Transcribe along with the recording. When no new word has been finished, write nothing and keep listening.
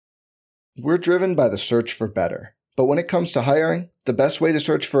We're driven by the search for better. But when it comes to hiring, the best way to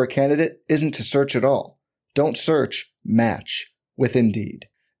search for a candidate isn't to search at all. Don't search, match with Indeed.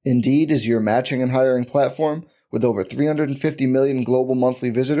 Indeed is your matching and hiring platform with over 350 million global monthly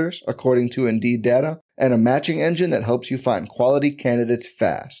visitors, according to Indeed data, and a matching engine that helps you find quality candidates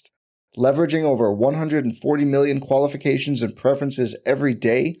fast. Leveraging over 140 million qualifications and preferences every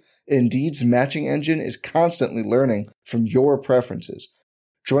day, Indeed's matching engine is constantly learning from your preferences.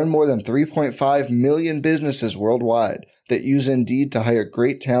 Join more than 3.5 million businesses worldwide that use Indeed to hire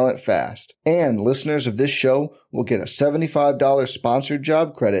great talent fast. And listeners of this show will get a $75 sponsored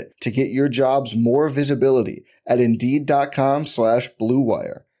job credit to get your jobs more visibility at Indeed.com/Blue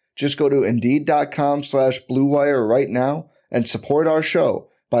Wire. Just go to Indeed.com/Blue Wire right now and support our show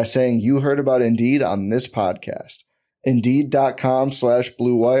by saying you heard about Indeed on this podcast.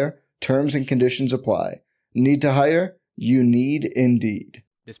 Indeed.com/Blue Wire. Terms and conditions apply. Need to hire? You need Indeed.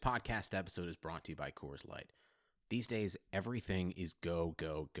 This podcast episode is brought to you by Coors Light. These days, everything is go,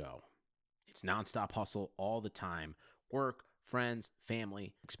 go, go. It's nonstop hustle all the time. Work, friends,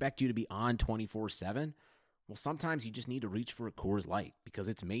 family, expect you to be on 24/7. Well, sometimes you just need to reach for a Coors Light because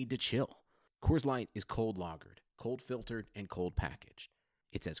it's made to chill. Coors Light is cold lagered, cold filtered, and cold packaged.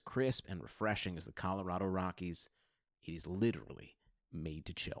 It's as crisp and refreshing as the Colorado Rockies. It is literally made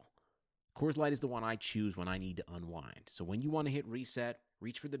to chill. Coors Light is the one I choose when I need to unwind. So when you want to hit reset,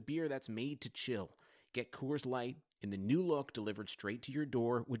 reach for the beer that's made to chill. Get Coors Light in the new look delivered straight to your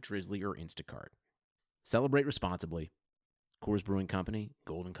door with Drizzly or Instacart. Celebrate responsibly. Coors Brewing Company,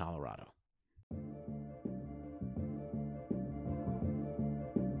 Golden, Colorado. In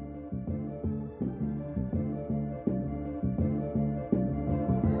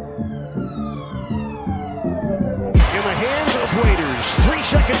the hands of Waiters, 3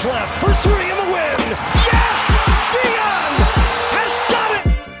 seconds left for 3 in the win. Yes! Dion has done it!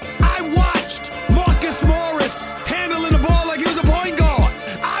 I watched Marcus Morris handling the ball like he was a point guard.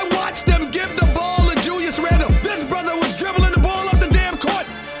 I watched them give the ball to Julius Randle. This brother was dribbling the ball up the damn court.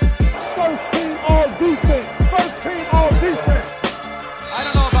 First team all defense. First team all defense. I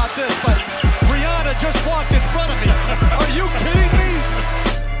don't know about this, but Rihanna just walked in front of me. Are you kidding me?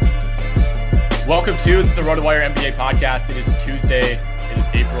 Welcome to the RotoWire NBA podcast. It is Tuesday. It is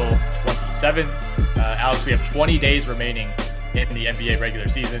April 27th. Alex, we have 20 days remaining in the NBA regular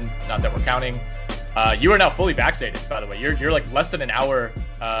season. Not that we're counting. You are now fully vaccinated, by the way. You're like less than an hour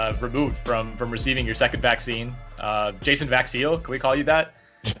removed from receiving your second vaccine. Jason Vaxeel, can we call you that?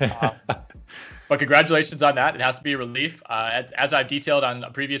 But congratulations on that. It has to be a relief. As I've detailed on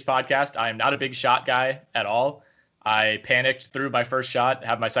a previous podcast, I am not a big shot guy at all. I panicked through my first shot,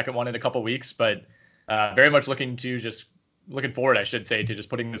 have my second one in a couple weeks, but very much looking forward, I should say, to just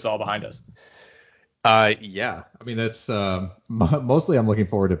putting this all behind us. Yeah, I mean, that's mostly I'm looking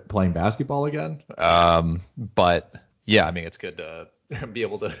forward to playing basketball again. But yeah, I mean, it's good to be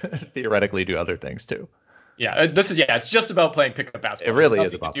able to theoretically do other things too. Yeah, it's just about playing pickup basketball. It really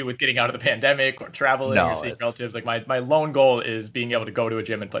is about to do with getting out of the pandemic or traveling or seeing relatives. Like my lone goal is being able to go to a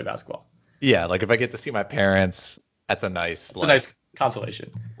gym and play basketball. Yeah, like if I get to see my parents, that's a nice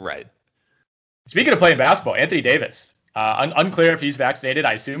consolation. Right. Speaking of playing basketball, Anthony Davis. Unclear if he's vaccinated.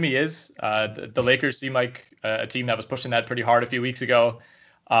 I assume he is. The Lakers seem like a team that was pushing that pretty hard a few weeks ago.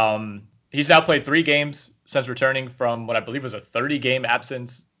 He's now played 3 games since returning from what I believe was a 30-game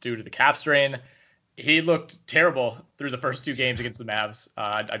absence due to the calf strain. He looked terrible through the first 2 games against the Mavs.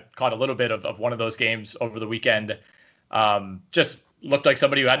 I caught a little bit of one of those games over the weekend. Just looked like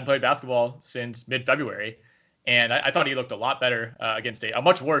somebody who hadn't played basketball since mid-February. And I thought he looked a lot better against a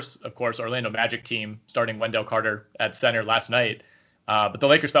much worse, of course, Orlando Magic team starting Wendell Carter at center last night. But the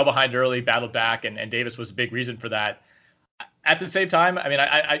Lakers fell behind early, battled back, and Davis was a big reason for that. At the same time, I mean,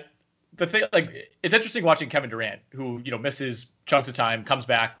 it's interesting watching Kevin Durant, who, misses chunks of time, comes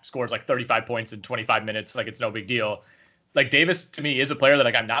back, scores like 35 points in 25 minutes, like it's no big deal. Like Davis, to me, is a player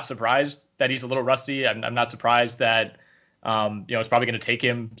that I'm not surprised that he's a little rusty. I'm not surprised that it's probably going to take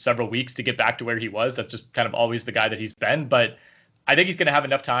him several weeks to get back to where he was. That's just kind of always the guy that he's been. But I think he's going to have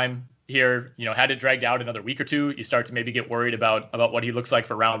enough time here. Had it dragged out another week or two, you start to maybe get worried about what he looks like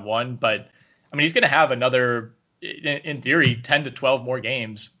for round 1. But I mean, he's going to have another, in theory, 10 to 12 more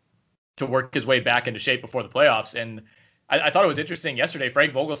games to work his way back into shape before the playoffs. And I thought it was interesting yesterday.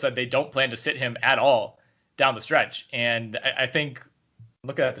 Frank Vogel said they don't plan to sit him at all down the stretch. And I think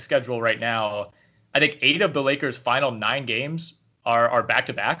looking at the schedule right now, I think 8 of the Lakers' final 9 games are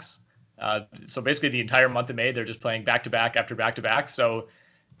back-to-backs. So basically the entire month of May, they're just playing back-to-back after back-to-back. So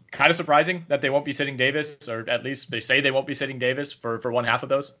kind of surprising that they won't be sitting Davis, or at least they say they won't be sitting Davis for one half of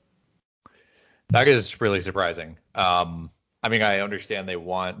those. That is really surprising. I mean, I understand they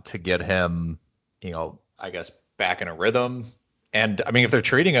want to get him, I guess back in a rhythm. And I mean, if they're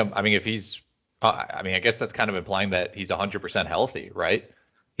treating him, I mean, if he's, I mean, I guess that's kind of implying that he's 100% healthy, right?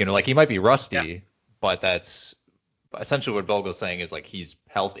 Like he might be rusty, but that's essentially what Vogel's saying is like he's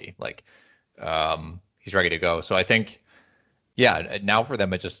healthy, like he's ready to go. So I think, yeah, now for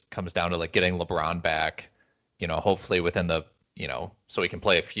them it just comes down to like getting LeBron back, hopefully within the, so he can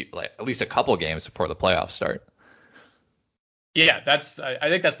play at least a couple games before the playoffs start. Yeah, I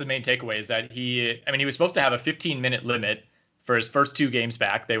think that's the main takeaway is that he was supposed to have a 15-minute limit for his first 2 games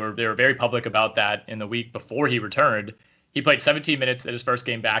back. They were very public about that in the week before he returned. He played 17 minutes at his first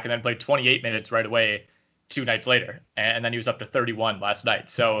game back and then played 28 minutes right away 2 nights later. And then he was up to 31 last night.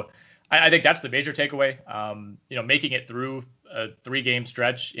 So I think that's the major takeaway. Making it through a 3-game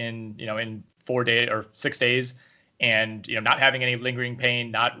stretch in 4 days or 6 days and, not having any lingering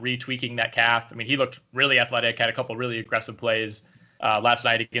pain, not retweaking that calf. I mean, he looked really athletic, had a couple really aggressive plays last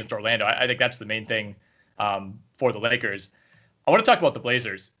night against Orlando. I think that's the main thing for the Lakers. I want to talk about the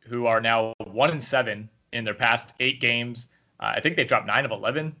Blazers, who are now 1-7 in their past 8 games. I think they dropped 9 of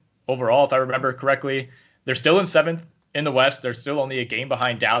 11 overall, if I remember correctly. They're still in 7th in the West. They're still only a game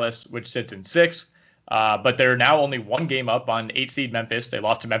behind Dallas, which sits in 6th. But they're now only 1 game up on 8 seed Memphis. They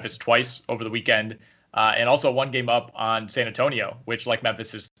lost to Memphis twice over the weekend. And also 1 game up on San Antonio, which like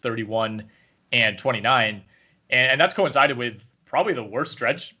Memphis is 31 and 29. And that's coincided with probably the worst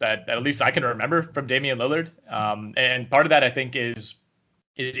stretch that at least I can remember from Damian Lillard. And part of that, I think, is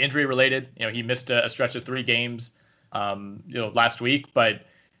injury related. He missed a stretch of 3 games, last week. But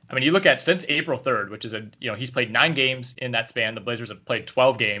I mean, you look at since April 3rd, which is he's played 9 games in that span. The Blazers have played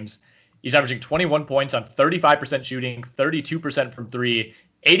 12 games. He's averaging 21 points on 35% shooting, 32% from 3,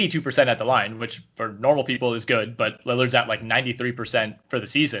 82% at the line, which for normal people is good, but Lillard's at like 93% for the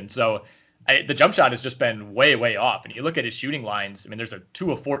season. So the jump shot has just been way, way off. And you look at his shooting lines, I mean, there's a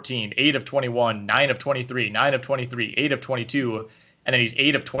 2 of 14, 8 of 21, 9 of 23, 9 of 23, 8 of 22, and then he's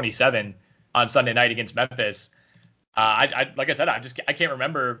 8 of 27 on Sunday night against Memphis. Like I said, I can't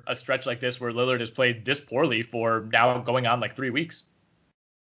remember a stretch like this where Lillard has played this poorly for now going on like 3 weeks.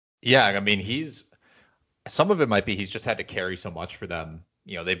 Yeah, I mean, some of it might be he's just had to carry so much for them.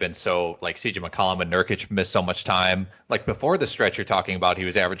 They've been so like CJ McCollum and Nurkic missed so much time. Like before the stretch you're talking about, he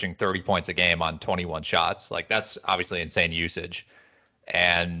was averaging 30 points a game on 21 shots. Like that's obviously insane usage.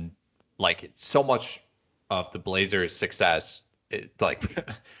 And like so much of the Blazers' success,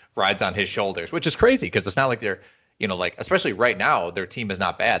 rides on his shoulders, which is crazy because it's not like they're, especially right now, their team is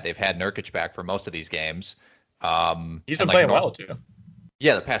not bad. They've had Nurkic back for most of these games. He's been playing well too.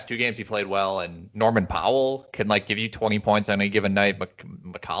 Yeah, the past 2 games he played well, and Norman Powell can give you 20 points on any given night.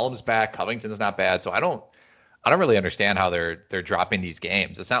 McCollum's back, Covington's not bad, so I don't really understand how they're dropping these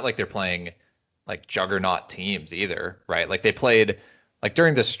games. It's not like they're playing like juggernaut teams either, right? Like they played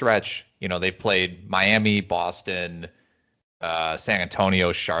during this stretch, they've played Miami, Boston, San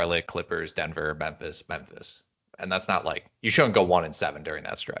Antonio, Charlotte, Clippers, Denver, Memphis, and that's not like you shouldn't go 1-7 during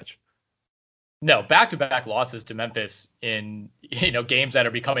that stretch. No, back-to-back losses to Memphis in games that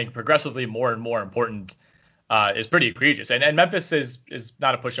are becoming progressively more and more important is pretty egregious. And Memphis is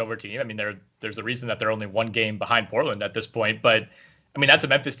not a pushover team. I mean, there's a reason that they're only 1 game behind Portland at this point. But I mean, that's a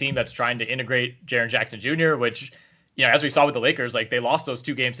Memphis team that's trying to integrate Jaren Jackson Jr., which as we saw with the Lakers, like they lost those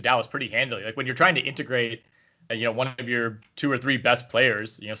 2 games to Dallas pretty handily. Like when you're trying to integrate one of your 2 or 3 best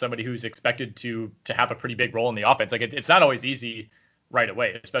players, somebody who's expected to have a pretty big role in the offense, like it's not always easy right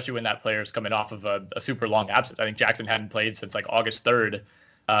away, especially when that player is coming off of a super long absence. I think Jackson hadn't played since like August 3rd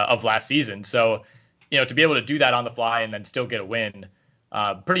of last season. So, to be able to do that on the fly and then still get a win,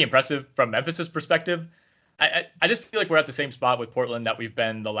 pretty impressive from Memphis's perspective. I just feel like we're at the same spot with Portland that we've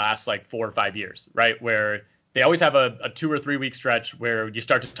been the last like 4 or 5 years, right? Where they always have a 2 or 3 week stretch where you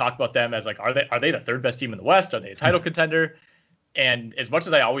start to talk about them as like, are they the 3rd best team in the West? Are they a title contender? And as much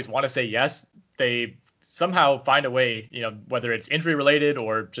as I always want to say yes, they somehow find a way, whether it's injury related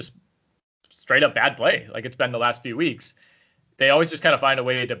or just straight up bad play, like it's been the last few weeks, they always just kind of find a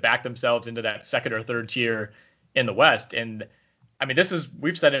way to back themselves into that 2nd or 3rd tier in the West. And I mean,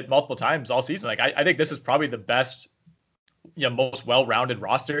 we've said it multiple times all season. Like I think this is probably the best, most well-rounded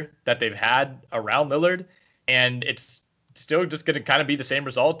roster that they've had around Lillard. And it's still just going to kind of be the same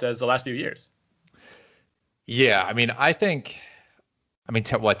result as the last few years. Yeah. I mean,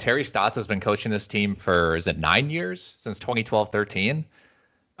 Terry Stotts has been coaching this team for, is it 9 years, since 2012-13?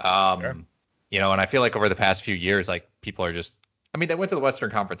 Sure. And I feel like over the past few years, like people are just, they went to the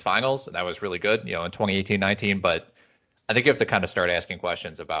Western Conference Finals, and that was really good, in 2018-19, but I think you have to kind of start asking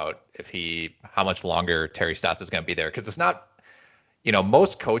questions about how much longer Terry Stotts is going to be there. Because it's not,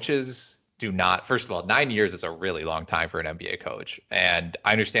 most coaches do not. First of all, 9 years is a really long time for an NBA coach, and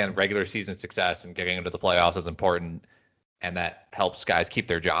I understand regular season success and getting into the playoffs is important, and that helps guys keep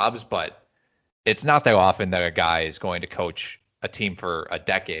their jobs. But it's not that often that a guy is going to coach a team for a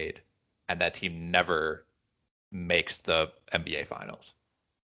decade, and that team never makes the NBA Finals.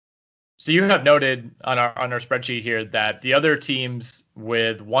 So you have noted on our spreadsheet here that the other teams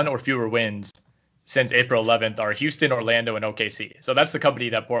with one or fewer wins since April 11th are Houston, Orlando, and OKC. So that's the company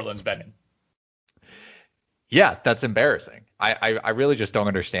that Portland's been in. Yeah, that's embarrassing. I really just don't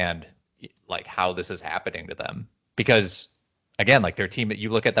understand like how this is happening to them, because again, like their team, you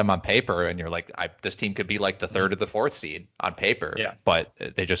look at them on paper and you're like, this team could be like the third or the fourth seed on paper, but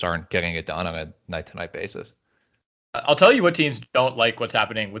they just aren't getting it done on a night-to-night basis. I'll tell you what teams don't like what's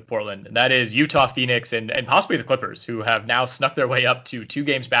happening with Portland, and that is Utah, Phoenix, and possibly the Clippers, who have now snuck their way up to 2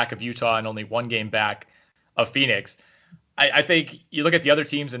 games back of Utah and only 1 game back of Phoenix. I think you look at the other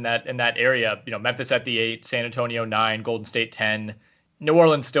teams in that area, Memphis at the 8, San Antonio 9, Golden State 10, New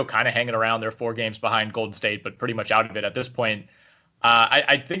Orleans still kind of hanging around. They're 4 games behind Golden State, but pretty much out of it at this point.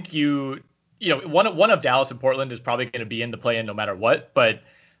 I think one of Dallas and Portland is probably going to be in the play-in no matter what, but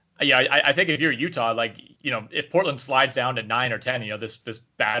yeah, I think if you're Utah, if Portland slides down to 9 or 10, this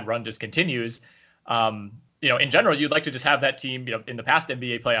bad run just continues. In general, you'd like to just have that team, in the past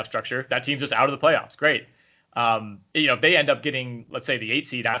NBA playoff structure, that team's just out of the playoffs. Great. If they end up getting, let's say, the 8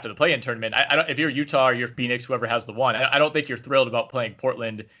 seed after the play-in tournament, I don't. If you're Utah or you're Phoenix, whoever has the 1, I don't think you're thrilled about playing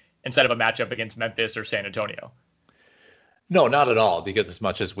Portland instead of a matchup against Memphis or San Antonio. No, not at all. Because as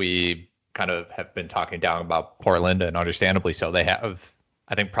much as we kind of have been talking down about Portland, and understandably so, they have.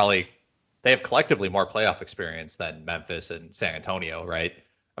 I think probably they have collectively more playoff experience than Memphis and San Antonio, right?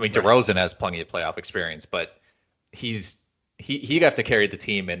 I mean, DeRozan has plenty of playoff experience, but he'd have to carry the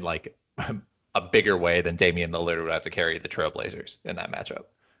team in like a bigger way than Damian Lillard would have to carry the Trailblazers in that matchup.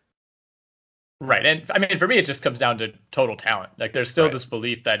 Right. And I mean, for me, it just comes down to total talent. Like there's still this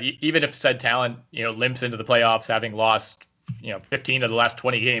belief that even if said talent, limps into the playoffs, having lost, 15 of the last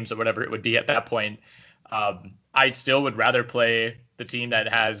 20 games or whatever it would be at that point, I still would rather play the team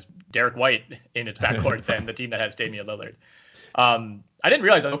that has Derek White in its backcourt than the team that has Damian Lillard. I didn't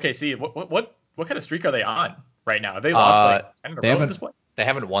realize OKC. What kind of streak are they on right now? Have they lost 10 in a row at this point? They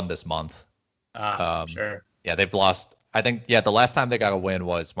haven't won this month. Sure. Yeah, they've lost. I think the last time they got a win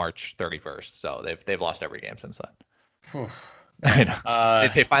was March 31st. So they've lost every game since then. I know.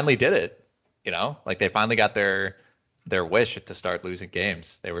 They finally did it. Like they finally got their wish to start losing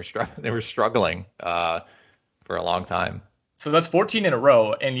games. They were struggling for a long time. So that's 14 in a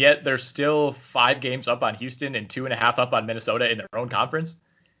row, and yet they're still 5 games up on Houston and 2.5 up on Minnesota in their own conference.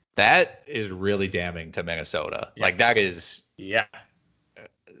 That is really damning to Minnesota. Yeah. Like that is. Yeah.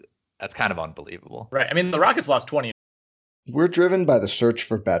 That's kind of unbelievable. Right. I mean, the Rockets lost 20. We're driven by the search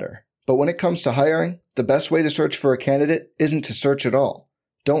for better. But when it comes to hiring, the best way to search for a candidate isn't to search at all.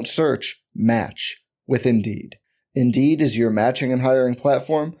 Don't search, match with Indeed. Indeed is your matching and hiring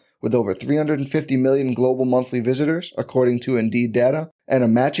platform with over 350 million global monthly visitors, according to Indeed data, and a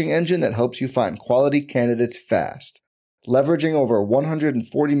matching engine that helps you find quality candidates fast. Leveraging over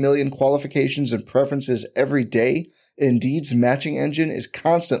 140 million qualifications and preferences every day, Indeed's matching engine is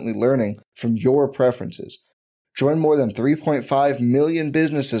constantly learning from your preferences. Join more than 3.5 million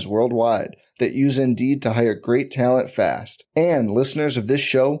businesses worldwide that use Indeed to hire great talent fast. And listeners of this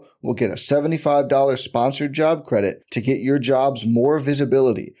show will get a $75 sponsored job credit to get your jobs more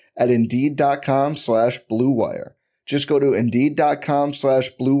visibility at Indeed.com/Blue Wire. Just go to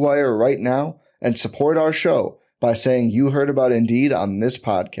Indeed.com/Blue Wire right now and support our show by saying you heard about Indeed on this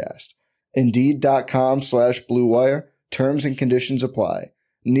podcast. Indeed.com/Blue Wire. Terms and conditions apply.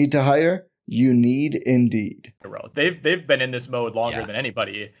 Need to hire? You need Indeed. They've been in this mode longer than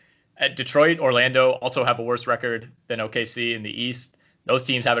anybody. At Detroit, Orlando also have a worse record than OKC in the East. Those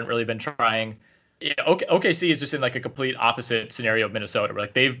teams haven't really been trying. OKC is just in like a complete opposite scenario of Minnesota. Where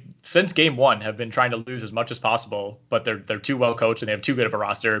like they've since game 1 have been trying to lose as much as possible, but they're too well coached and they have too good of a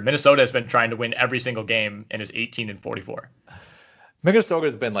roster. Minnesota has been trying to win every single game and is 18-44.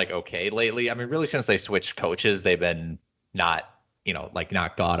 Minnesota's been like okay lately. I mean, really since they switched coaches, they've been not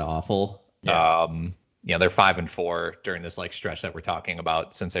god awful. Yeah. They're 5-4 during this like stretch that we're talking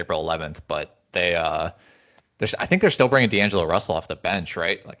about since April 11th, but I think they're still bringing D'Angelo Russell off the bench,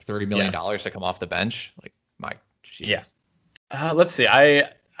 right? Like $30 million to come off the bench. Like my geez. Yes. Let's see. I'm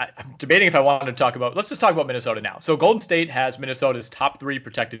debating if I wanted to talk about. Let's just talk about Minnesota now. So Golden State has Minnesota's top 3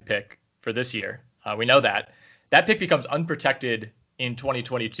 protected pick for this year. We know that pick becomes unprotected in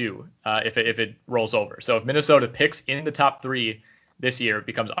 2022 if it rolls over. So if Minnesota picks in the top 3 this year, it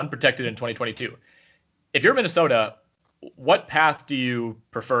becomes unprotected in 2022. If you're Minnesota, what path do you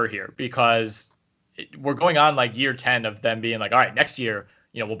prefer here? Because we're going on like year 10 of them being like, all right, next year,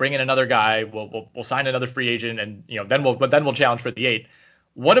 we'll bring in another guy, we'll sign another free agent, and then we'll challenge for the 8.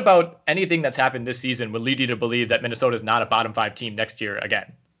 What about anything that's happened this season would lead you to believe that Minnesota is not a bottom 5 team next year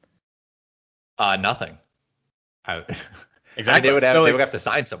again? Nothing. Exactly. I mean, they would have to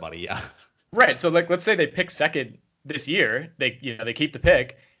sign somebody. Yeah. Right. So like, let's say they pick second this year, they keep the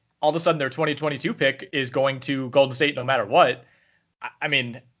pick. All of a sudden, their 2022 pick is going to Golden State no matter what. I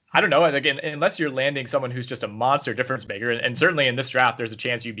mean, I don't know. And again, unless you're landing someone who's just a monster difference maker, and certainly in this draft, there's a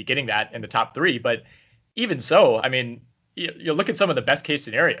chance you'd be getting that in the top 3. But even so, I mean, you look at some of the best case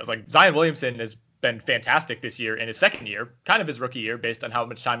scenarios. Like Zion Williamson has been fantastic this year in his second year, kind of his rookie year, based on how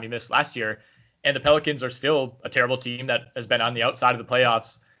much time he missed last year. And the Pelicans are still a terrible team that has been on the outside of the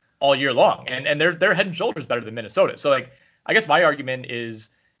playoffs all year long. And they're head and shoulders better than Minnesota. So like, I guess my argument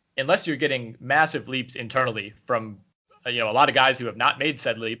is, unless you're getting massive leaps internally from a lot of guys who have not made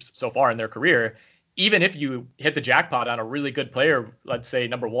said leaps so far in their career, even if you hit the jackpot on a really good player, let's say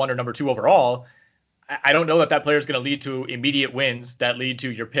number 1 or number 2 overall, I don't know that player is going to lead to immediate wins that lead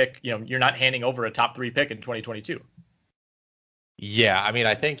to your pick. You're not handing over a top 3 pick in 2022. Yeah, I mean,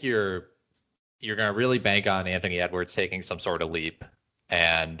 I think you're going to really bank on Anthony Edwards taking some sort of leap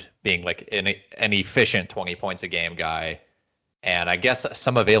and being like an efficient 20 points a game guy. And I guess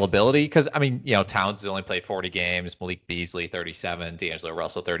some availability, because, I mean, Towns has only played 40 games, Malik Beasley 37, D'Angelo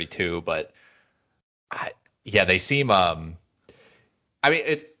Russell 32. But, they seem I mean,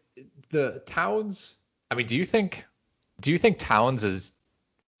 it's the Towns. I mean, do you think Towns is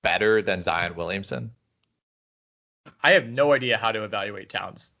better than Zion Williamson? I have no idea how to evaluate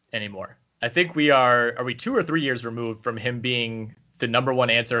Towns anymore. I think are we 2 or 3 years removed from him being the number 1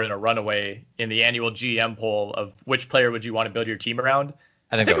 answer in a runaway in the annual GM poll of which player would you want to build your team around?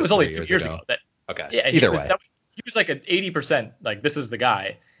 I think it was only 2 years ago. Okay. Yeah. Either way. He was like an 80%, like this is the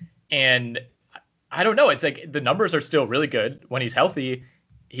guy. And I don't know. It's like the numbers are still really good. When he's healthy,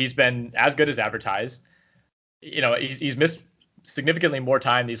 he's been as good as advertised. He's missed significantly more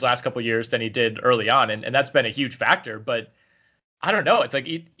time these last couple of years than he did early on. And that's been a huge factor. But I don't know. It's like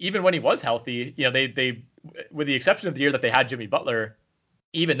even when he was healthy, they with the exception of the year that they had Jimmy Butler,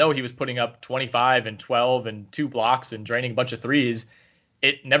 even though he was putting up 25 and 12 and 2 blocks and draining a bunch of threes,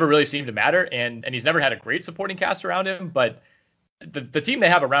 it never really seemed to matter. And he's never had a great supporting cast around him. But the team they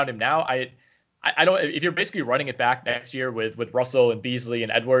have around him now, I don't. If you're basically running it back next year with Russell and Beasley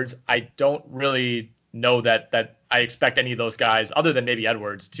and Edwards, I don't really know that I expect any of those guys, other than maybe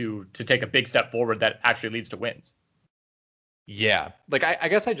Edwards, to take a big step forward that actually leads to wins. Yeah, like I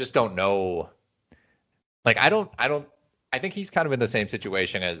guess I just don't know. Like I think he's kind of in the same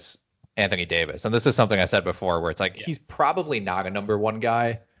situation as Anthony Davis. And this is something I said before where it's like he's probably not a number 1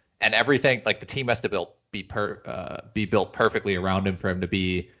 guy, and everything, like the team has to be built perfectly around him for him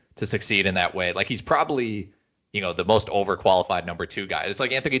to succeed in that way. Like he's probably, the most overqualified number 2 guy. It's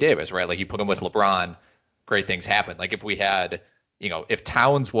like Anthony Davis, right? Like you put him with LeBron, great things happen. Like if we had, if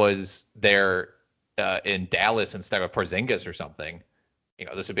Towns was there in Dallas instead of Porzingis or something,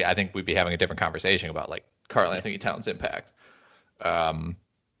 this would be, I think we'd be having a different conversation about like Karl Anthony Towns' impact. But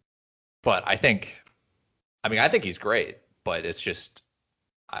I think he's great, but it's just,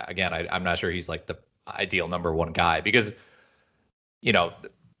 again, I'm not sure he's like the ideal number 1 guy because,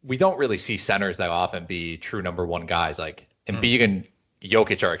 we don't really see centers that often be true number 1 guys. Like Embiid and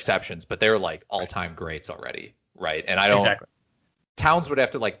Jokic are exceptions, but they're like all-time greats already, right? And I don't. Exactly. Towns would have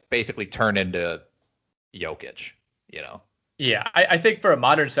to like basically turn into Jokic, Yeah, I think for a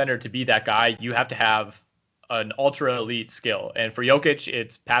modern center to be that guy, you have to have an ultra elite skill. And for Jokic,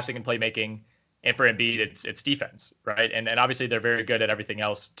 it's passing and playmaking. And for Embiid, it's defense, right? And obviously they're very good at everything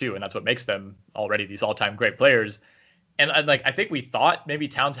else too, and that's what makes them already these all-time great players. And like I think we thought maybe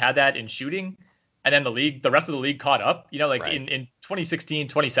Towns had that in shooting, and then the rest of the league caught up. Right. in 2016,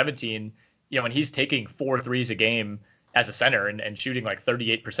 2017, when he's taking 4 threes a game as a center and shooting like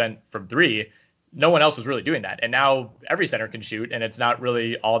 38% from 3, no one else was really doing that. And now every center can shoot, and it's not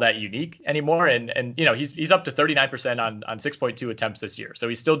really all that unique anymore. And he's up to 39% on 6.2 attempts this year, so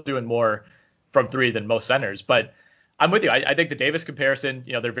he's still doing more from 3 than most centers. But I'm with you. I think the Davis comparison,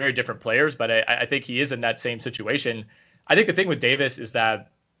 they're very different players, but I think he is in that same situation. I think the thing with Davis is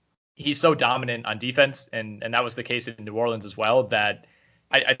that he's so dominant on defense, and that was the case in New Orleans as well, that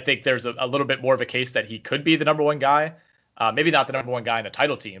I think there's a little bit more of a case that he could be the number 1 guy. Maybe not the number 1 guy in a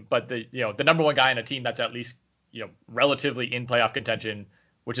title team, but the number 1 guy in a team that's at least, relatively in playoff contention,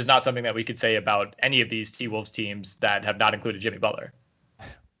 which is not something that we could say about any of these T-Wolves teams that have not included Jimmy Butler.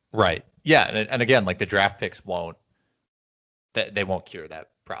 Right. Yeah. And again, like the draft picks they won't cure that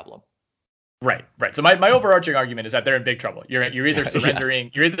problem. Right. So my overarching argument is that they're in big trouble. You're either surrendering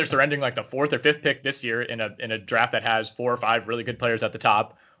you're either surrendering like the 4th or 5th pick this year in a draft that has 4 or 5 really good players at the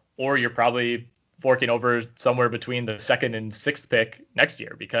top, or you're probably forking over somewhere between the 2nd and 6th pick next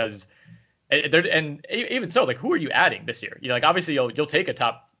year, because and even so, like, who are you adding this year? Like, obviously you'll take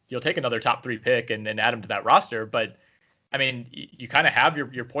another top 3 pick and add them to that roster, but I mean, you kind of have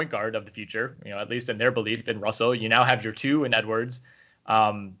your point guard of the future, at least in their belief in Russell. You now have your 2 in Edwards.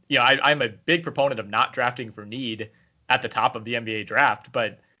 I'm a big proponent of not drafting for need at the top of the NBA draft,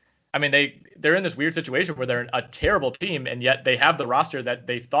 but I mean, they're in this weird situation where they're a terrible team, and yet they have the roster that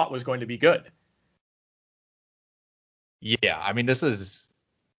they thought was going to be good. Yeah, I mean,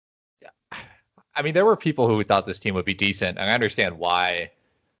 there were people who thought this team would be decent, and I understand why,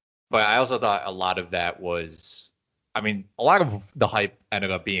 but I also thought a lot of that was, a lot of the hype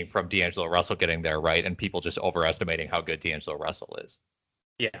ended up being from D'Angelo Russell getting there, right? And people just overestimating how good D'Angelo Russell is.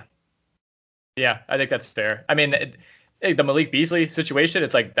 Yeah, I think that's fair. I mean, the Malik Beasley situation,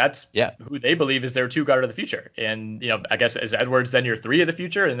 it's like that's who they believe is their 2 guard of the future. And, I guess is Edwards then your 3 of the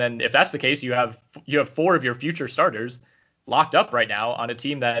future? And then if that's the case, you have 4 of your future starters locked up right now on a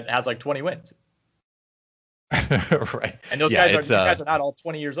team that has like 20 wins. Right. And those guys are not all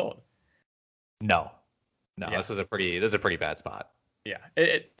 20 years old. No, this is a pretty bad spot. Yeah.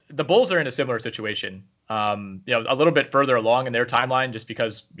 The Bulls are in a similar situation. A little bit further along in their timeline, just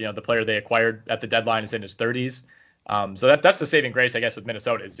because the player they acquired at the deadline is in his 30s. So that's the saving grace, I guess, with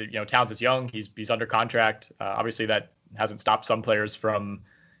Minnesota. Is Towns is young, he's under contract. Obviously, that hasn't stopped some players from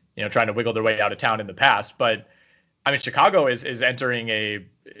trying to wiggle their way out of town in the past. But I mean, Chicago is entering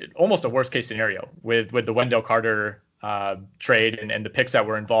almost a worst case scenario with the Wendell Carter trade and the picks that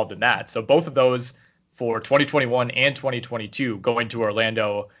were involved in that. So both of those for 2021 and 2022 going to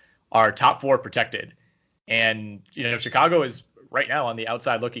Orlando are top 4 protected. And, Chicago is right now on the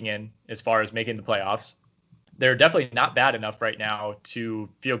outside looking in as far as making the playoffs. They're definitely not bad enough right now to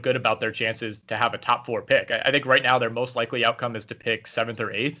feel good about their chances to have a top 4 pick. I think right now their most likely outcome is to pick 7th or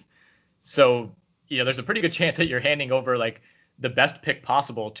 8th. So, there's a pretty good chance that you're handing over like the best pick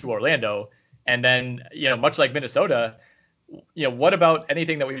possible to Orlando. And then, much like Minnesota, what about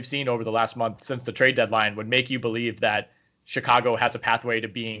anything that we've seen over the last month since the trade deadline would make you believe that Chicago has a pathway to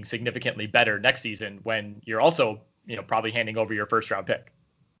being significantly better next season when you're also, probably handing over your 1st round pick?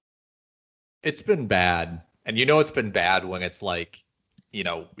 It's been bad. And it's been bad when it's like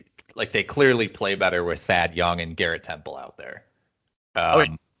they clearly play better with Thad Young and Garrett Temple out there.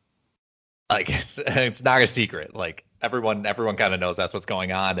 Like it's not a secret. Like everyone kind of knows that's what's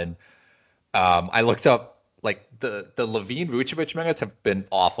going on. And I looked up like the Levine Vucevic minutes have been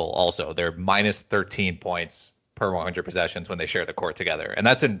awful. Also, they're minus 13 points per 100 possessions when they share the court together, and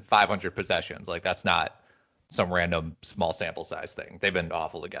that's in 500 possessions. Like that's not some random small sample size thing. They've been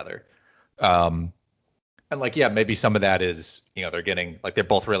awful together. And like, yeah, maybe some of that is, they're getting like, they're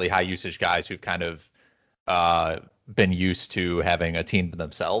both really high usage guys who've kind of been used to having a team to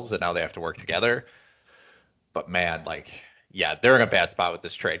themselves, and now they have to work together. But man, like, yeah, they're in a bad spot with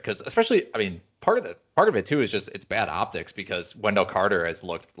this trade, because especially, part of it too is just it's bad optics, because Wendell Carter has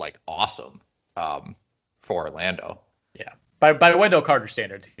looked like awesome for Orlando. Yeah, by Wendell Carter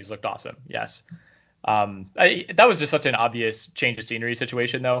standards, he's looked awesome. Yes. That was just such an obvious change of scenery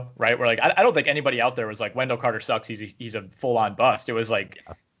situation, though, right? Where like I don't think anybody out there was like, Wendell Carter sucks, he's a full on bust. It was like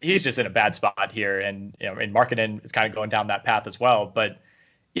he's just in a bad spot here, and and Markkanen is kind of going down that path as well. But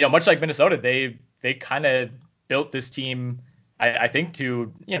much like Minnesota, they kind of built this team, I think,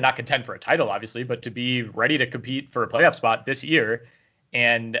 to not contend for a title, obviously, but to be ready to compete for a playoff spot this year.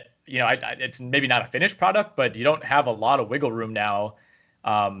 And it's maybe not a finished product, but you don't have a lot of wiggle room now.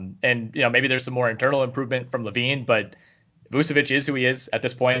 And maybe there's some more internal improvement from Levine, but Vucevic is who he is at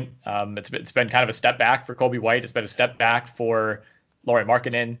this point. It's been kind of a step back for Kobe White. It's been a step back for Lauri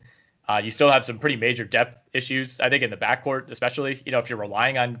Markkanen. You still have some pretty major depth issues, I think, in the backcourt, especially, if you're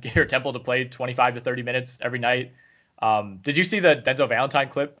relying on Garrett Temple to play 25 to 30 minutes every night. Did you see the Denzel Valentine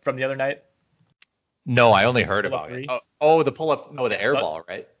clip from the other night? No, I only heard about it. Oh, the pull-up, the air ball,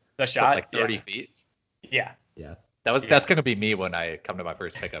 right? The shot, like 30 feet. Yeah. That's gonna be me when I come to my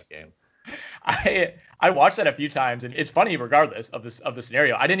first pickup game. I watched that a few times, and it's funny regardless of the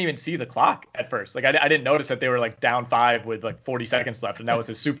scenario. I didn't even see the clock at first. Like I didn't notice that they were like down 5 with like 40 seconds left, and that was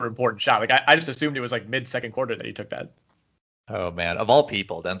a super important shot. Like I just assumed it was like mid-second quarter that he took that. Oh man, of all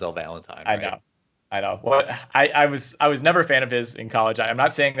people, Denzel Valentine. Right? I know. Well, I was never a fan of his in college. I'm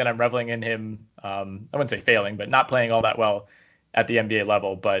not saying that I'm reveling in him. I wouldn't say failing, but not playing all that well at the NBA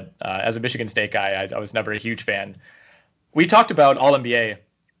level. But as a Michigan State guy, I was never a huge fan. We talked about All-NBA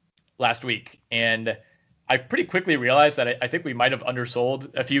last week, and I pretty quickly realized that I think we might have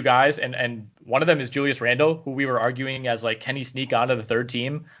undersold a few guys, and one of them is Julius Randle, who we were arguing as like, can he sneak onto the third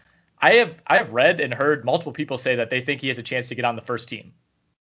team? I have read and heard multiple people say that they think he has a chance to get on the first team.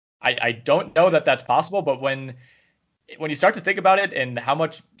 I don't know that that's possible, but when you start to think about it and how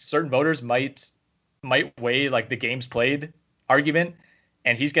much certain voters might weigh like the games played argument,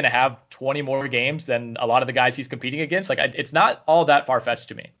 and he's going to have 20 more games than a lot of the guys he's competing against, like it's not all that far-fetched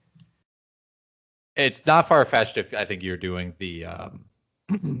to me. It's not far-fetched if I think you're doing the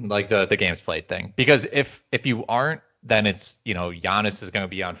like the games played thing, because if you aren't, then it's, Giannis is going to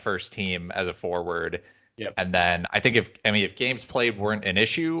be on first team as a forward. Yep. And then I think if games played weren't an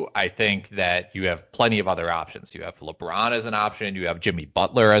issue, I think that you have plenty of other options. You have LeBron as an option, you have Jimmy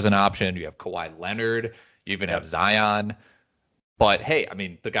Butler as an option, you have Kawhi Leonard, you even have Zion. But hey, I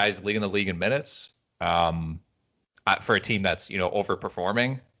mean, the guy's leading the league in minutes for a team that's,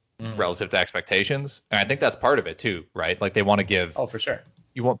 overperforming relative to expectations. And I think that's part of it too, right? Like they want to give. Oh, for sure.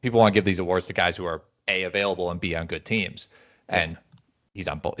 People want to give these awards to guys who are A, available, and B, on good teams. And he's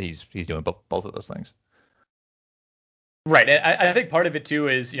on both. He's doing both of those things. Right. And I think part of it too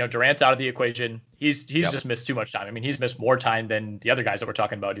is, Durant's out of the equation. He's just missed too much time. I mean, he's missed more time than the other guys that we're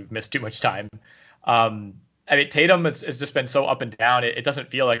talking about who've missed too much time. I mean, Tatum has just been so up and down. It doesn't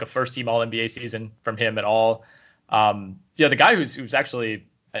feel like a first team All NBA season from him at all. The guy who's actually,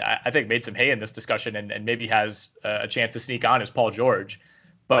 I think, made some hay in this discussion and maybe has a chance to sneak on is Paul George.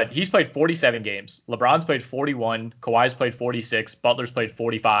 But he's played 47 games. LeBron's played 41. Kawhi's played 46. Butler's played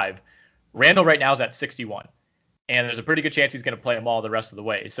 45. Randle right now is at 61. And there's a pretty good chance he's going to play them all the rest of the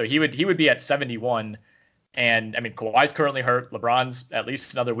way. So he would be at 71. And I mean, Kawhi's currently hurt. LeBron's at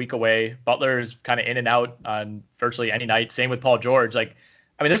least another week away. Butler's kind of in and out on virtually any night. Same with Paul George. Like,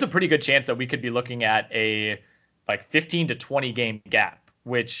 I mean, there's a pretty good chance that we could be looking at a like 15 to 20 game gap,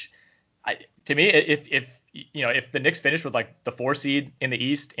 which to me, if the Knicks finish with like the 4 seed in the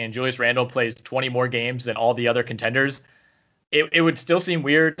East and Julius Randle plays 20 more games than all the other contenders, it would still seem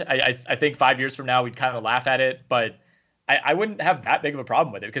weird. I think 5 years from now we'd kind of laugh at it, but I wouldn't have that big of a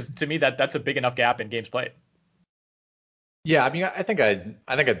problem with it, because to me that's a big enough gap in games played. Yeah, I mean, I think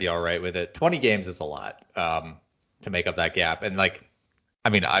I'd be all right with it. 20 games is a lot to make up that gap, and like, I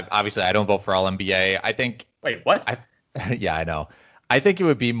mean, obviously I don't vote for All NBA. I think. Wait, what? Yeah, I know. I think it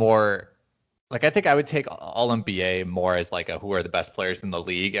would be more. Like, I think I would take All NBA more as like who are the best players in the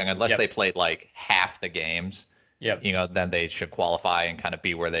league, and unless they played like half the games, then they should qualify and kind of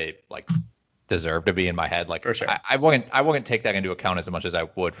be where they like deserve to be in my head. Like, for sure. I wouldn't take that into account as much as I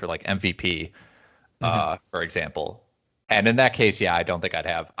would for like MVP, for example. And in that case, I don't think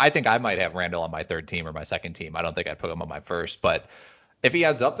I think I might have Randle on my third team or my second team. I don't think I'd put him on my first, but if he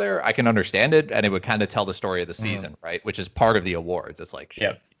ends up there, I can understand it, and it would kind of tell the story of the season, right? Which is part of the awards. It's like,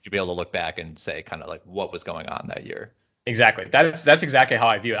 you should be able to look back and say kind of like what was going on that year. Exactly. That's exactly how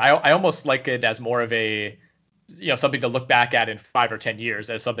I view it. I almost like it as more of a, something to look back at in 5 or 10 years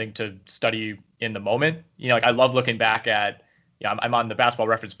as something to study in the moment. Like I love looking back at, I'm on the Basketball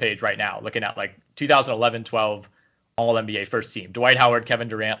Reference page right now, looking at like 2011-12 All NBA first team: Dwight Howard, Kevin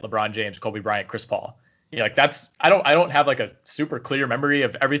Durant, LeBron James, Kobe Bryant, Chris Paul. Like that's, I don't have like a super clear memory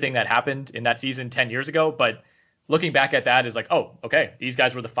of everything that happened in that season 10 years ago, but looking back at that is like, oh, okay, these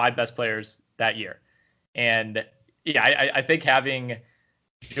guys were the 5 best players that year. And I think having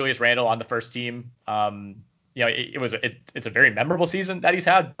Julius Randle on the first team, it's a very memorable season that he's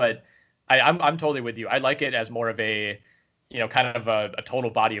had, but I'm totally with you. I like it as more of a, kind of a total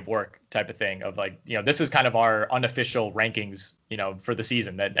body of work type of thing of like, this is kind of our unofficial rankings, for the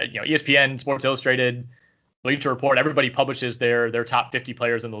season that, ESPN, Sports Illustrated, Bleacher Report, everybody publishes their top 50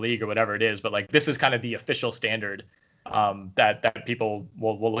 players in the league or whatever it is. But like, this is kind of the official standard that people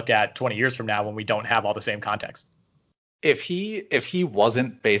will look at 20 years from now when we don't have all the same context. If he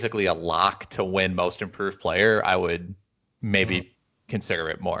wasn't basically a lock to win Most Improved Player, I would maybe consider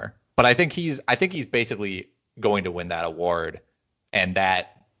it more. But I think he's basically going to win that award, and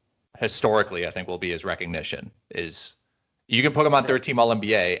that historically I think will be his recognition. Is you can put him on third team All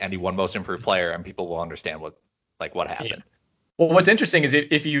NBA and he won Most Improved Player, and people will understand what happened. Yeah. Well, what's interesting is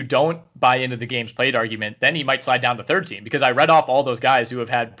if you don't buy into the games played argument, then he might slide down to third team, because I read off all those guys who have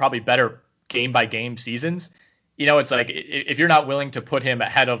had probably better game by game seasons. It's like, if you're not willing to put him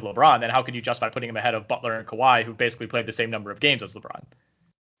ahead of LeBron, then how can you justify putting him ahead of Butler and Kawhi, who've basically played the same number of games as LeBron?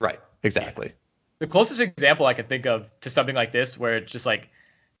 Right. Exactly. The closest example I can think of to something like this, where it's just like,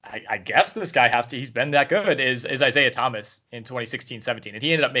 I guess this guy he's been that good, is Isaiah Thomas in 2016-17. And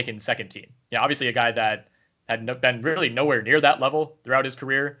he ended up making second team. Obviously a guy that had been really nowhere near that level throughout his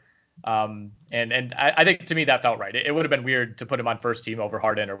career. And I think to me that felt right. It would have been weird to put him on first team over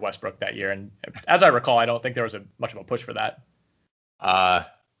Harden or Westbrook that year. And as I recall, I don't think there was much of a push for that.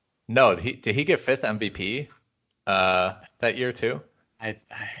 No, did he get 5th MVP that year too? I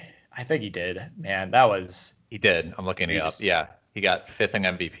think he did. Man, he did. I'm looking it up. Yeah, he got 5th in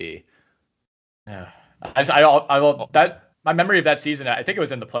MVP. My memory of that season, I think it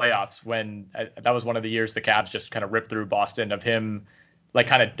was in the playoffs when that was one of the years the Cavs just kind of ripped through Boston, of him like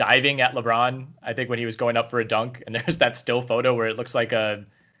kind of diving at LeBron. I think when he was going up for a dunk, and there's that still photo where it looks like a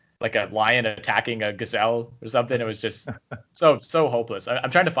lion attacking a gazelle or something. It was just so hopeless.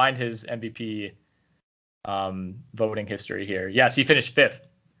 I'm trying to find his MVP voting history here. Yes, he finished 5th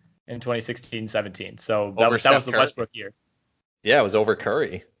in 2016-17. So that was the Westbrook year. Yeah, it was over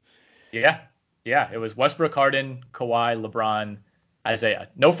Curry. Yeah, it was Westbrook, Harden, Kawhi, LeBron, Isaiah.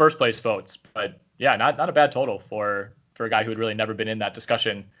 No first place votes, but yeah, not a bad total for a guy who had really never been in that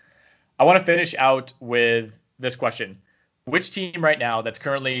discussion. I want to finish out with this question. Which team right now that's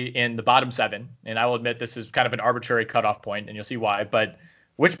currently in the bottom 7, and I will admit this is kind of an arbitrary cutoff point, and you'll see why, but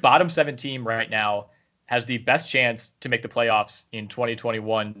which bottom 7 team right now has the best chance to make the playoffs in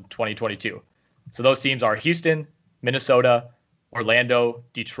 2021-2022? So those teams are Houston, Minnesota, Orlando,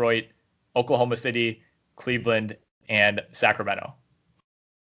 Detroit, Oklahoma City, Cleveland, and Sacramento.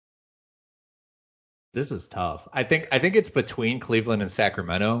 This is tough. I think it's between Cleveland and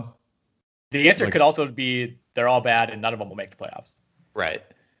Sacramento. The answer could also be they're all bad and none of them will make the playoffs. Right.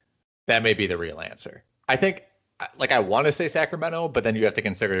 That may be the real answer. I think, I want to say Sacramento, but then you have to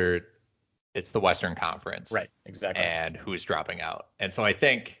consider it's the Western Conference. Right, exactly. And who's dropping out. And so I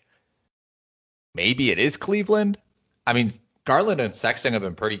think maybe it is Cleveland. I mean, Garland and Sexton have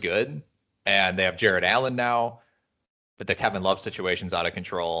been pretty good, and they have Jared Allen now, but the Kevin Love situation's out of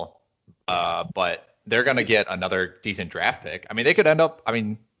control. But they're going to get another decent draft pick. I mean, they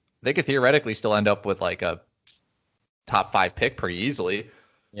could theoretically still end up with like a top 5 pick pretty easily.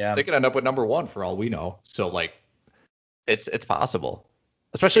 Yeah. They could end up with number 1 for all we know. So like it's possible,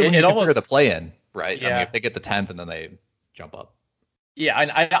 especially when you consider the play-in, right? Yeah. I mean, if they get the 10th and then they jump up. Yeah.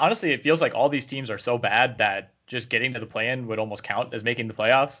 And I honestly, it feels like all these teams are so bad that just getting to the play-in would almost count as making the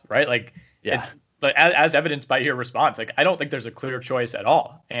playoffs, right? Like, yeah. But as evidenced by your response, like, I don't think there's a clear choice at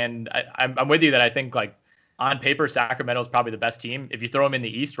all. And I'm with you that I think, like, on paper, Sacramento is probably the best team. If you throw them in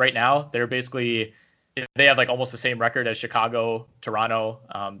the East right now, they have like almost the same record as Chicago, Toronto.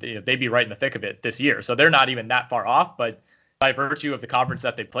 They'd be right in the thick of it this year. So they're not even that far off, but by virtue of the conference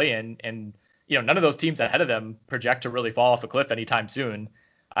that they play in, and none of those teams ahead of them project to really fall off a cliff anytime soon.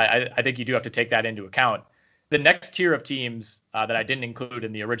 I think you do have to take that into account. The next tier of teams that I didn't include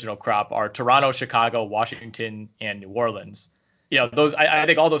in the original crop are Toronto, Chicago, Washington, and New Orleans. Those I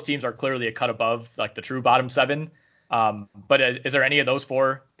think all those teams are clearly a cut above like the true bottom 7. But is there any of those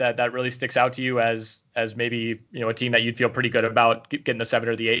 4 that really sticks out to you as maybe a team that you'd feel pretty good about getting the 7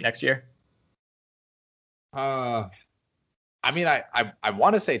 or the 8 next year? I mean, I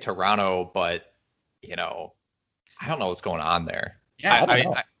want to say Toronto, but I don't know what's going on there. Yeah, I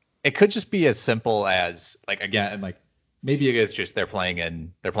don't know. It could just be as simple as maybe it is just they're playing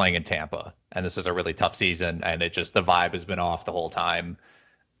in Tampa, and this is a really tough season, and it just the vibe has been off the whole time,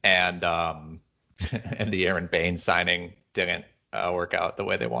 and and the Aaron Baines signing didn't work out the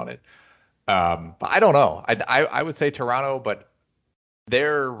way they wanted. But I don't know. I would say Toronto, but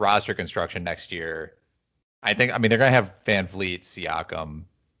their roster construction next year, they're gonna have Van Vliet, Siakam,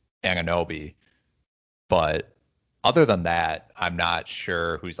 Anunoby, but other than that, I'm not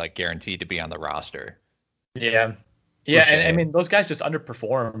sure who's like guaranteed to be on the roster. Yeah. Yeah. And I mean, those guys just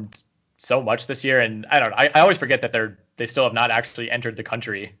underperformed so much this year. And I don't know. I always forget that they still have not actually entered the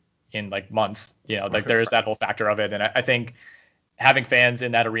country in like months. There is that whole factor of it. And I think having fans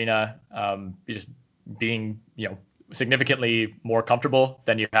in that arena, just being, significantly more comfortable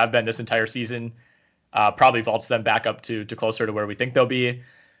than you have been this entire season, probably vaults them back up to closer to where we think they'll be.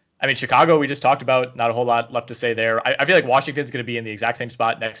 I mean, Chicago, we just talked about, not a whole lot left to say there. I feel like Washington's going to be in the exact same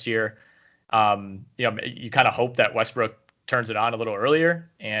spot next year. You kind of hope that Westbrook turns it on a little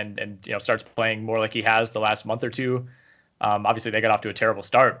earlier and starts playing more like he has the last month or two. Obviously, they got off to a terrible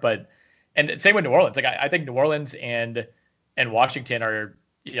start, and same with New Orleans. Like I think New Orleans and Washington are,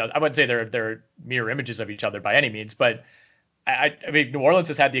 I wouldn't say they're mirror images of each other by any means, but I mean, New Orleans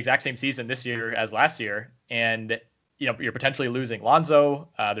has had the exact same season this year as last year, and you're potentially losing Lonzo.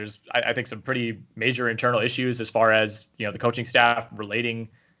 There's, I think, some pretty major internal issues as far as, the coaching staff relating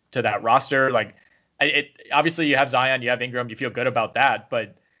to that roster. Like, obviously you have Zion, you have Ingram, you feel good about that,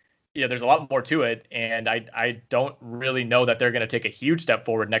 but there's a lot more to it. And I don't really know that they're going to take a huge step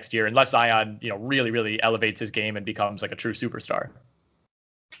forward next year unless Zion, really, really elevates his game and becomes like a true superstar.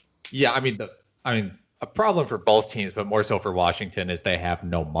 Yeah, a problem for both teams, but more so for Washington, is they have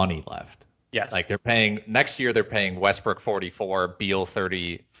no money left. Yes. Like next year they're paying Westbrook 44, Beal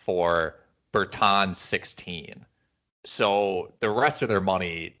 34, Bertans 16. So the rest of their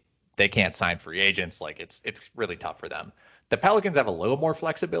money, they can't sign free agents. Like it's really tough for them. The Pelicans have a little more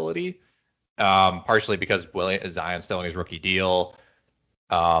flexibility, partially because Zion's still in his rookie deal.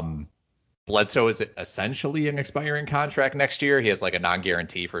 Bledsoe is essentially an expiring contract next year. He has like a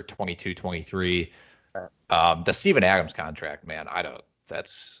non-guarantee for 22, 23. The Steven Adams contract, man, I don't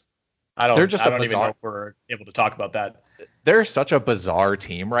even know if we're able to talk about that. They're such a bizarre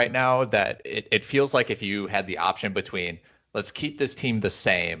team right now that it feels like if you had the option between let's keep this team the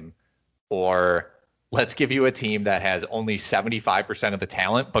same or let's give you a team that has only 75% of the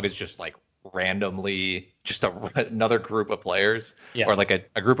talent, but is just like randomly just another group of players, or like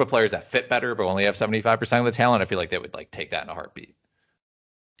a group of players that fit better but only have 75% of the talent, I feel like they would like take that in a heartbeat.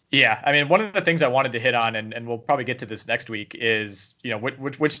 Yeah, I mean, one of the things I wanted to hit on, and we'll probably get to this next week, is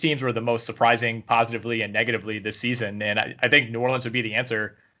which teams were the most surprising positively and negatively this season, and I think New Orleans would be the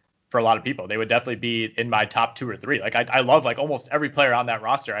answer for a lot of people. They would definitely be in my top 2 or 3. Like I love like almost every player on that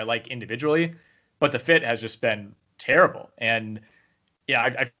roster I like individually, but the fit has just been terrible. And yeah,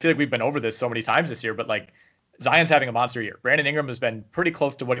 I feel like we've been over this so many times this year, but like Zion's having a monster year. Brandon Ingram has been pretty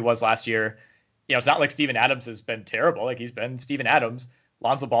close to what he was last year. It's not like Steven Adams has been terrible. Like he's been Steven Adams.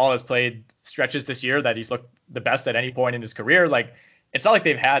 Lonzo Ball has played stretches this year that he's looked the best at any point in his career. Like it's not like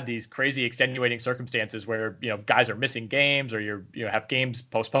they've had these crazy extenuating circumstances where, guys are missing games or you have games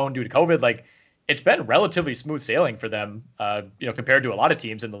postponed due to COVID. Like it's been relatively smooth sailing for them, compared to a lot of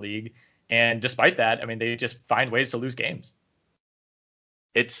teams in the league. And despite that, I mean, they just find ways to lose games.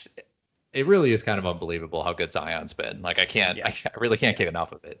 It really is kind of unbelievable how good Zion's been. Like I really can't get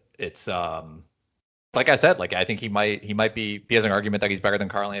enough of it. It's like I said, like I think he has an argument that he's better than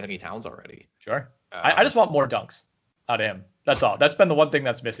Karl Anthony Towns already. Sure. I just want more dunks out of him. That's all. That's been the one thing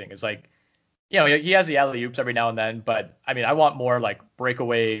that's missing is like, he has the alley oops every now and then, but I mean, I want more like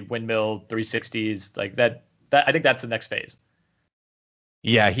breakaway windmill 360s like that. I think that's the next phase.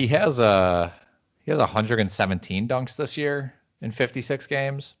 Yeah, he has 117 dunks this year in 56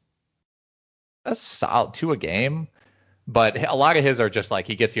 games. That's solid, 2 a game. But a lot of his are just like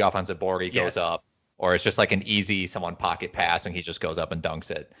he gets the offensive board, he goes up, or it's just like an easy someone pocket pass and he just goes up and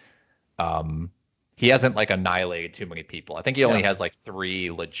dunks it. He hasn't like annihilated too many people. I think he only has like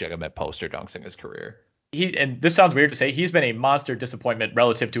 3 legitimate poster dunks in his career. And this sounds weird to say, he's been a monster disappointment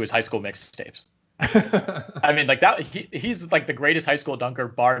relative to his high school mixtapes. I mean, like that, he's like the greatest high school dunker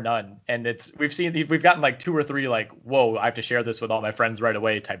bar none. And we've gotten like 2 or 3 like, whoa, I have to share this with all my friends right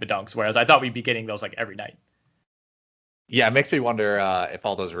away type of dunks. Whereas I thought we'd be getting those like every night. Yeah, it makes me wonder if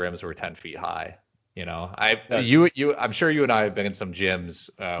all those rims were 10 feet high. I'm sure you and I have been in some gyms.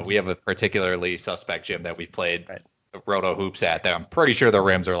 We have a particularly suspect gym that we've played roto hoops at that I'm pretty sure the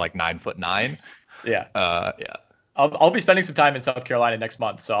rims are like 9'9". Yeah. I'll be spending some time in South Carolina next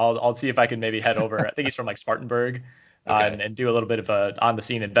month, so I'll see if I can maybe head over. I think he's from like Spartanburg, and do a little bit of on the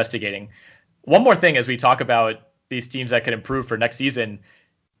scene investigating. One more thing as we talk about these teams that could improve for next season.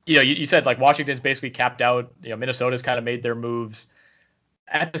 You said like Washington's basically capped out. Minnesota's kind of made their moves.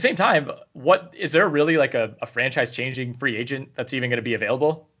 At the same time, what is there really like a franchise changing free agent that's even going to be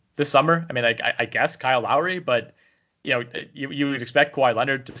available this summer? I mean, I guess Kyle Lowry, but you would expect Kawhi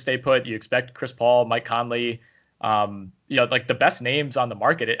Leonard to stay put. You expect Chris Paul, Mike Conley. Like the best names on the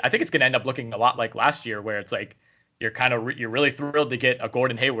market. I think it's going to end up looking a lot like last year, where it's like you're really thrilled to get a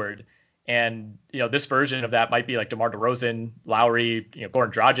Gordon Hayward, and this version of that might be like DeMar DeRozan, Lowry,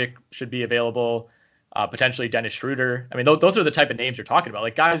 Goran Dragic should be available, potentially Dennis Schroeder. I mean, those are the type of names you're talking about,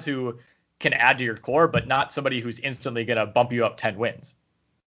 like guys who can add to your core, but not somebody who's instantly going to bump you up 10 wins.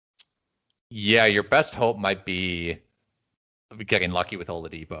 Yeah, your best hope might be getting lucky with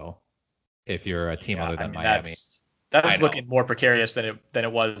Oladipo. If you're a team other than Miami, that's looking more precarious than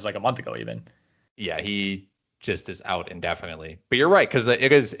it was like a month ago even. Yeah, he just is out indefinitely. But you're right, because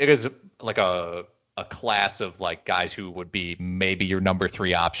it is like a class of like guys who would be maybe your number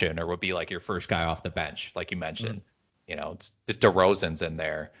 3 option or would be like your first guy off the bench, like you mentioned. It's the DeRozan's in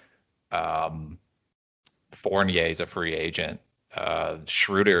there. Fournier's a free agent.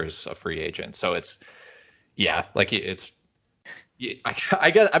 Schroeder's a free agent. So it's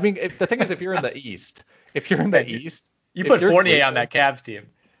I guess. I mean, the thing is, if you're in the East, you put Fournier on that Cavs team.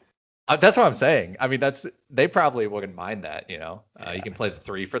 That's what I'm saying. I mean, they probably wouldn't mind that. You can play the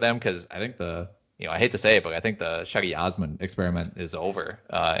 3 for them because I think I hate to say it, but I think the Shaggy Osman experiment is over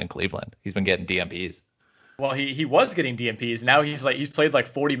in Cleveland. He's been getting DMPs. Well, he was getting DNPs. Now he's played like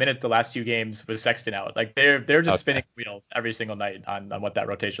 40 minutes the last 2 games with Sexton out. Like they're just spinning the wheel every single night on what that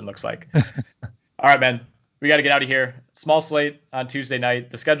rotation looks like. All right, man. We got to get out of here. Small slate on Tuesday night.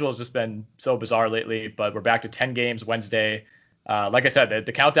 The schedule has just been so bizarre lately, but we're back to 10 games Wednesday. Like I said,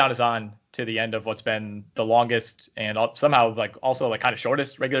 the countdown is on to the end of what's been the longest and somehow also kind of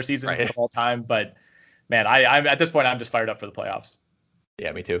shortest regular season of all time. But man, I'm at this point, I'm just fired up for the playoffs.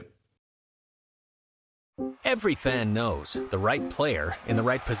 Yeah, me too. Every fan knows the right player in the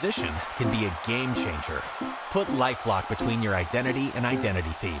right position can be a game changer. Put LifeLock between your identity and identity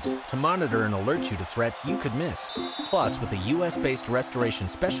thieves to monitor and alert you to threats you could miss. Plus, with a U.S.-based restoration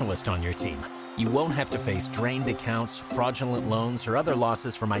specialist on your team, you won't have to face drained accounts, fraudulent loans, or other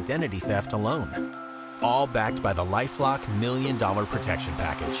losses from identity theft alone. All backed by the LifeLock $1 Million Protection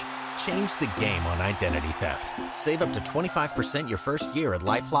Package. Change the game on identity theft. Save up to 25% your first year at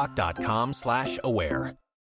LifeLock.com/aware.